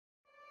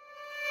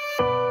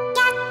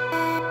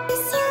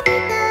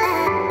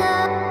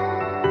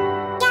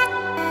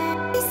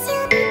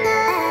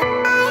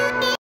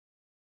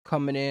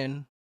coming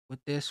in with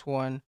this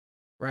one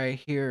right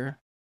here.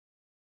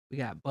 We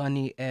got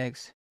Bunny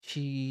X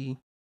Chi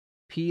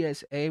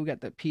PSA. We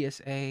got the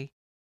PSA,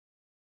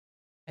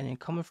 and then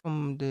coming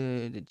from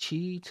the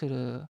Chi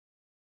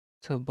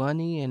to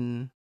Bunny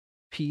and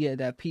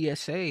that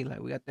PSA. Like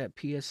we got that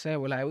PSA.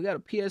 We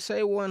got a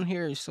PSA one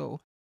here,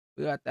 so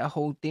we got that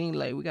whole thing.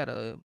 Like we got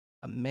a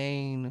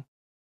main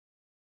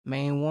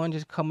one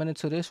just coming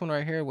into this one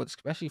right here, with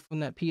especially from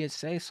that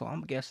PSA. So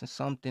I'm guessing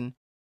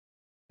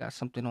got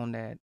something on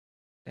that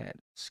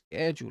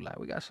schedule. Like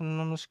we got something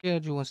on the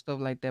schedule and stuff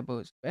like that.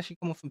 But especially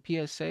coming from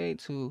PSA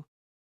to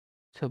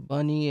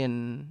Bunny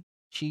and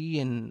Chi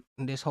and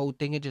this whole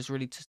thing, it just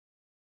really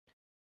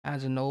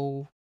has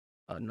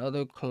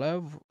another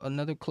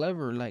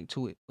clever like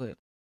to it. But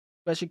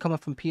especially coming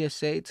from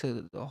PSA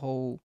to the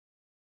whole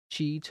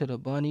Chi to the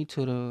Bunny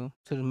to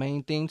the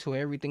main thing to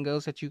everything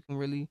else that you can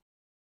really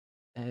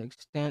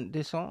extend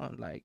this on.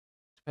 Like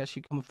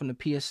especially coming from the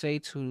PSA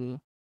to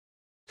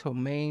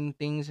main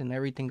things and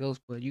everything else.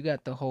 But you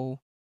got the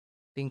whole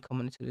thing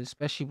coming into this,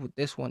 especially with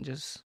this one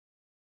just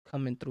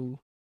coming through.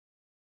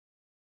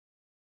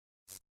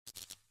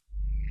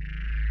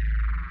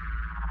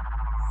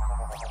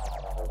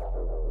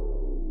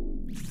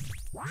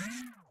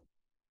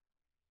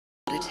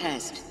 A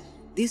test.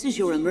 This is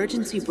your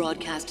emergency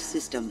broadcast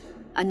system,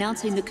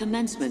 announcing the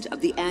commencement of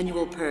the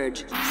annual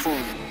purge.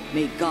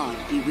 May God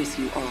be with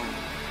you all.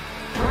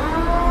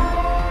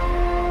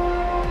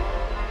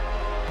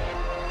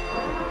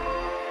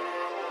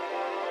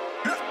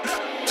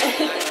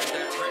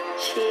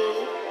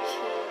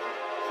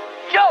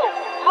 Yo,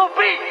 Lil B,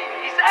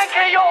 he's AK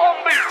your own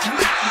beat.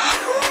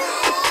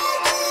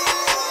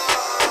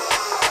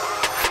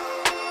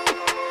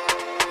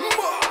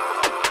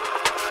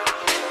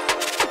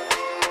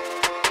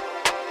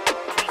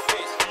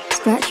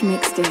 Scratch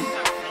mixed in.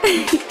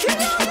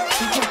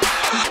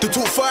 The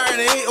talk fire and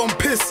they ain't on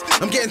piss.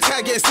 I'm getting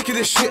tired, getting sick of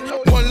this shit.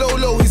 One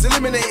low, he's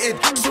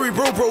eliminated. Sorry,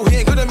 bro, he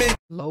ain't gonna make.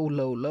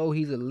 Low,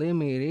 he's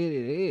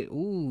eliminated.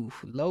 Ooh,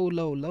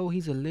 low,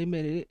 he's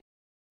eliminated.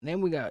 And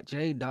then we got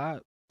J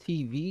Dot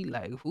TV.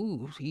 Like,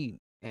 ooh,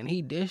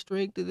 he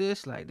district to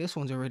this. Like, this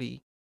one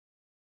already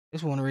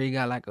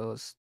got like a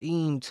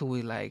steam to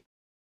it, like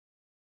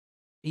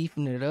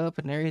beefing it up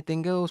and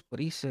everything else. But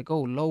he said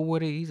go low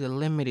with it. He's a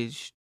limited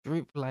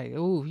strip. Like,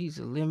 ooh, he's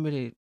a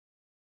limited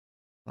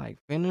like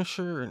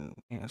finisher and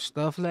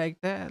stuff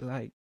like that.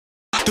 Like,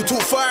 The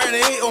talk fire and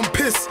they ain't on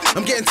piss.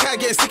 I'm getting tired,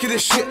 getting sick of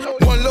this shit.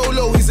 One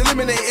low, he's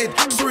eliminated.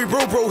 Sorry,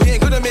 bro, he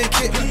ain't gonna make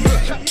it.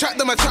 Chat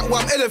them, I chat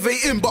while I'm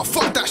elevating, but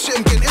fuck that shit,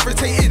 I'm getting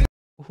irritated.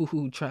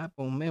 ooh, trap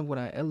on man, what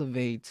I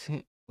elevated.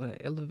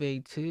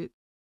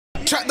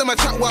 Chat them, I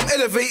chat while I'm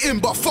elevating,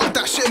 but fuck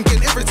that shit, I'm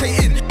getting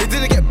irritated. He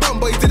didn't get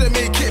bummed, but he didn't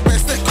make it.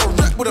 Best let go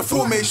rap with a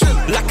formation.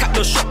 Like at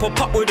the shop,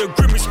 pop with a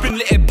grim, we spin,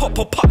 let it pop,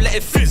 let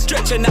it fizz.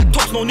 Stretching that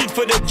tops, no need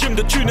for the gym.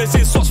 The tuner's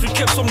in socks, we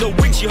kept from the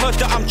wing. She heard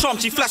that I'm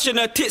charmed, she flashing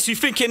her tits. We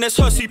thinking it's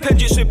her, she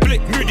pendants with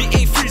blick. Moody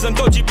A3s and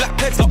dodgy black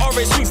peds. The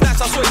RH swings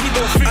nice, I swear he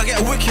don't fit. I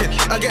get wicked,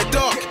 I get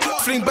dark.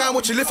 Fling bang,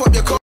 watch you lift up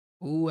your car.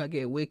 Ooh, I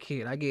get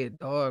wicked, I get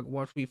dark.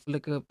 Watch me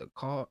flicker up the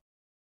car.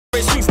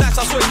 Swings nice,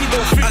 I swear he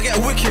don't fit. I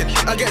get wicked,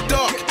 I get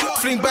dark.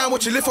 Fling bang,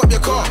 watch you lift up your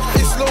car.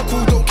 It's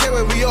local, don't care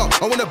where we are.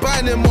 I wanna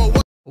buy them more.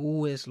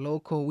 Ooh, it's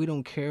local. We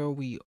don't care where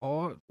we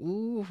are.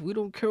 Ooh, we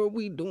don't care what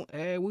we don't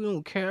add. We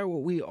don't care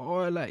what we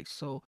are. Like,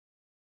 so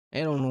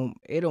it don't know.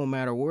 It don't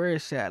matter where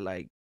it's at.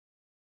 Like,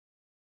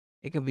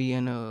 it could be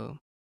in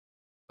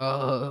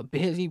a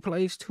busy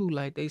place too.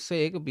 Like they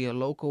say, it could be a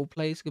local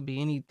place. It could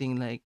be anything.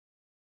 Like,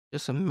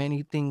 just a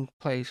many thing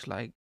place.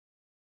 Like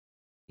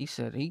he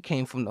said, he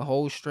came from the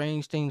whole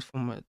strange things,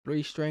 from a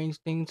 3 strange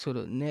thing to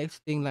the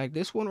next thing. Like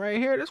this one right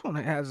here. This one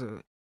has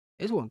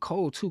this one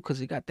cold too, cause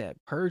it got that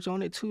purge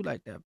on it too,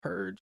 like that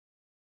purge.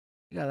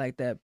 You got like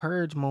that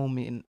purge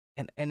moment,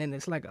 and then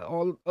it's like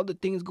all other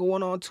things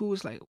going on too.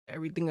 It's like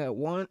everything at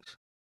once.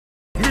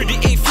 Moody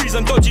A3s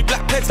and dodgy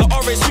black peds. The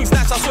RH swings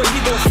nice, I swear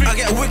he don't fit. I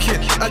get wicked,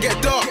 I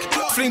get dark.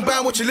 Fling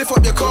bang, watch you lift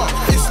up your car.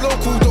 It's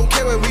local, don't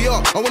care where we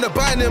are. I wanna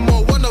buy them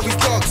more, one of these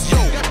dogs. Yo,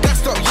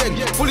 gassed up yen,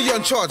 fully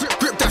on charge.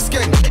 Grip that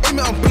skeng, aim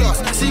it on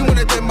blast. See one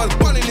of them man's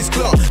bun in his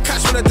claw.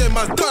 Catch one of them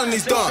man's done in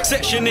his dark.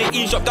 Section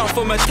 18 drop down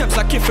from attempts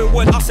like if it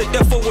went. I said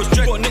therefore was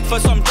dread. Got nick for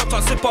some drops, I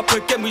sip up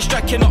again. We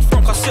striking up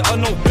front, I sit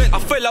on no bed. I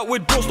feel like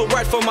with bros to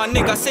ride for my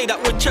nigga. Say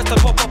that with chest and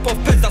pop up off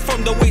pens. That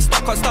from the waist,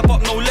 I can't step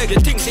up no leg.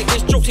 It thinks it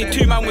is jokes, he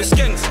 2 man with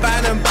skanks.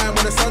 Bang and bang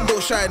when the sun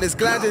don't shine. It's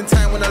gliding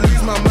time when I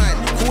lose my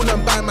mind. Cool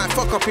and bang, man,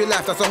 fuck up your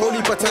life. That's a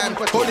holy for time,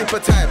 holy for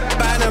time.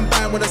 Bang and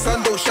bang when the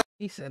sun don't shine.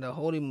 He said a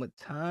hold him with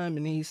time,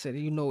 and he said,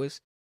 you know, it's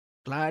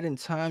gliding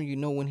time. You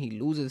know, when he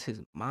loses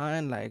his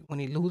mind, like when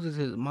he loses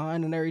his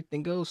mind and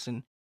everything else,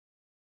 and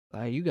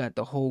like you got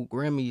the whole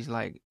Grammys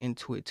like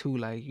into it too.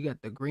 Like you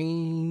got the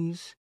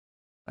greens,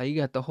 like you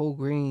got the whole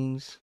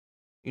greens.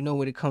 You know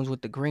what it comes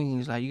with the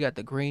greens. Like you got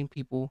the green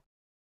people,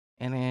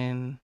 and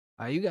then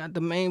you got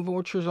the main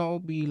vultures. All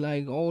be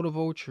like all the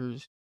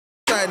vultures.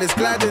 shine, it's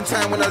gliding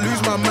time when I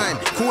lose my mind.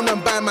 Cool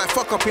and bad might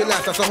fuck up your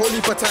life, that's a whole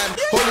heap of time,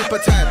 whole heap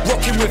of time.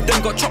 Rocking with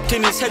them, got chopped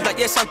in his head like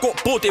yes I got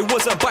bored. It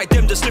wasn't by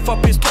them to sniff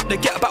up his top, the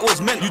get back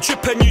was meant. You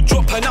trip and you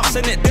drop and out,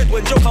 send it dead.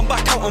 When Joe come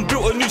back out and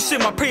built a new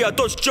sim, I pray I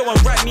dodge Joe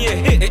and write me a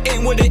hit. It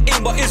ain't what it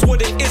ain't, but is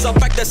what it is. I'm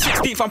back the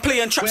 16th, I'm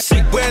playing trap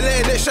sick. We're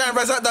letting it shine,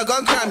 rise out the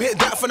gun crime. Hit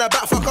that from the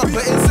back, fuck up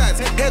her insides.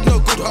 Head no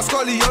good, hot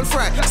scully on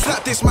fry.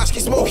 Slap this match,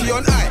 keep smoky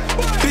on eye.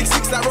 Big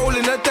six that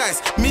rolling the dice.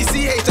 Me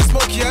CH, that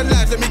smoky on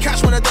live. Let me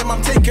catch one of them,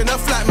 I'm taking a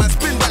flight. Man,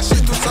 spin that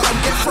shit till something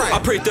get fried. I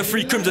prayed the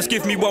three crims, just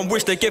give me one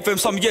wish. They give him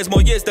some years,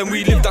 more years than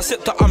we lived. I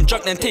sip that I'm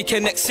drunk, then take a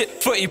next sip.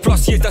 30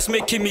 plus years, that's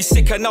making me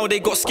sick. And now they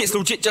got skits,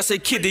 legit, just a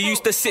kid. They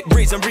used to sit,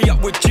 raise and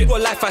re-up with jit.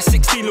 Got life at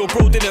 16, little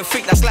bro didn't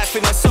think that's life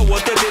in a cell or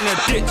dead in a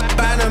ditch.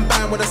 Bang and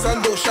bang when the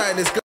sun don't shine,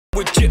 it's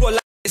with jit. Got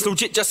life, it's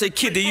legit, just a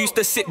kid. They used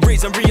to sit,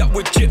 raise and re-up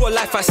with jit. Got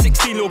life at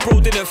 16, little bro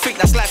didn't think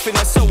that's life in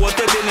a cell or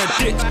dead in a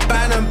ditch.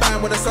 Bang and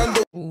bang when the sun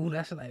don't. Ooh,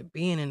 that's like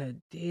being in a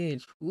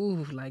ditch.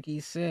 Ooh, like he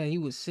said, he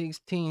was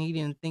 16. He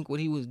didn't think what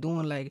he was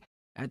doing. Like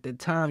at the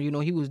time, you know,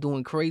 he was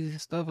doing crazy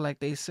stuff. Like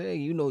they say,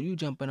 you know, you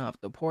jumping off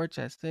the porch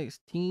at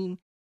 16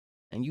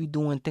 and you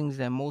doing things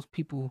that most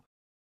people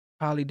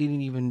probably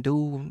didn't even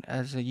do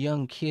as a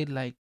young kid.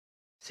 Like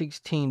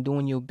 16,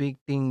 doing your big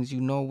things.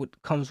 You know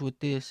what comes with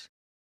this.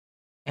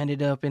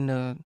 Ended up in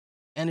a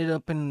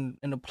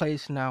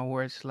place now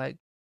where it's like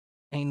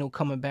ain't no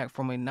coming back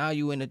from it. Now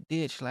you in a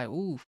ditch. Like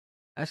ooh,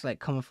 that's like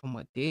coming from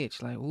a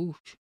ditch. Like ooh.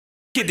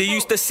 Kid, they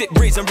used to sit,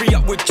 raise and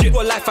re-up with jit.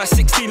 Got life at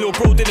 16, little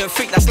bro didn't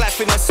think that's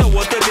life in a cell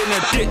or dead in a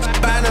ditch.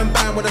 Bang and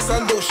bang when the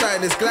sun don't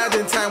shine, it's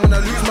gliding time when I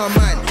lose my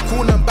mind.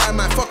 Cool and bang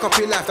might fuck up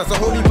your life, that's a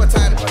whole heap of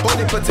time, whole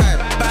heap of time.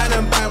 Bang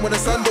and bang when the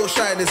sun don't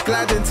shine, it's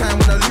gliding time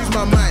when I lose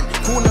my mind.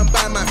 Cool and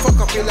bang might fuck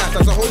up your life,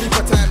 that's a whole heap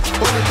of time,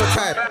 whole heap of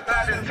time.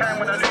 Gliding time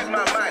when I lose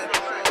my mind.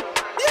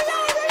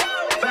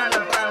 Bang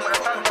and bang when the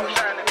sun don't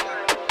shine.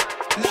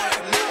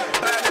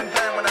 Gliding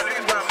time when I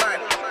lose my mind.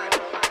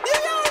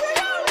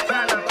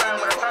 Bang and bang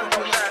when the sun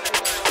don't shine.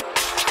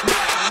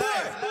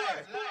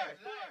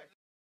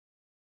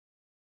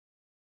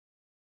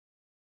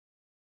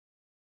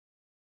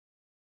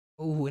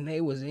 Oh, and they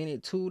was in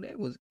it too. They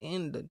was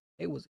in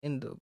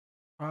the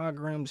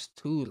programs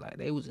too. Like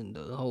they was in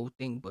the whole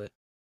thing. But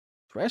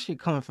especially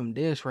coming from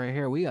this right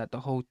here, we got the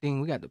whole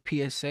thing. We got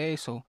the PSA.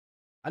 So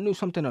I knew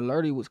something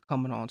alerty was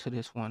coming on to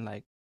this one.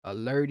 Like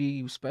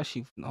alerty,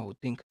 especially from the whole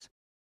thing. 'Cause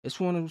this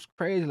one was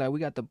crazy. Like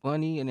we got the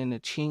bunny and then the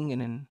ching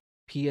and then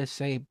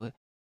PSA. But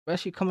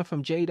especially coming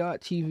from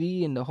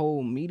J.TV and the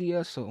whole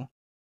media. So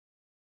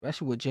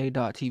especially with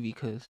J.TV,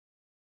 because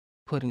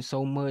putting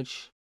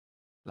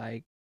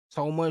like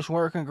so much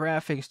work and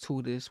graphics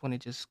to this when it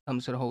just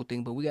comes to the whole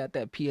thing. But we got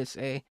that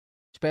PSA,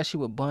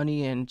 especially with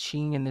Bunny and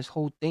Ching and this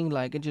whole thing.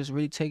 Like it just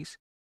really takes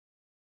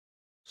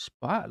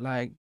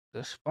spotlight.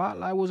 The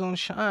spotlight was on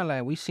shine.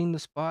 Like we seen the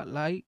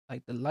spotlight,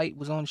 like the light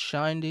was on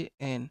shined it,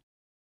 and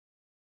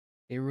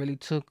it really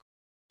took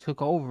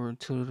over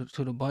to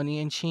the Bunny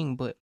and Ching.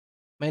 But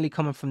mainly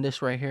coming from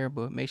this right here.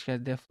 But make sure you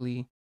guys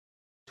definitely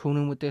tune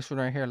in with this one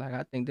right here. Like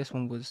I think this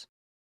one was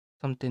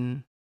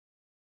something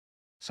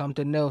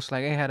else.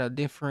 Like it had a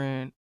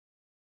different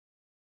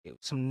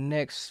some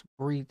next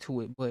breed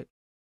to it. But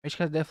make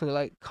sure you guys definitely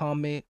like,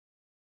 comment,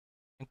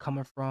 and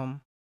coming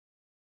from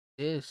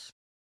this.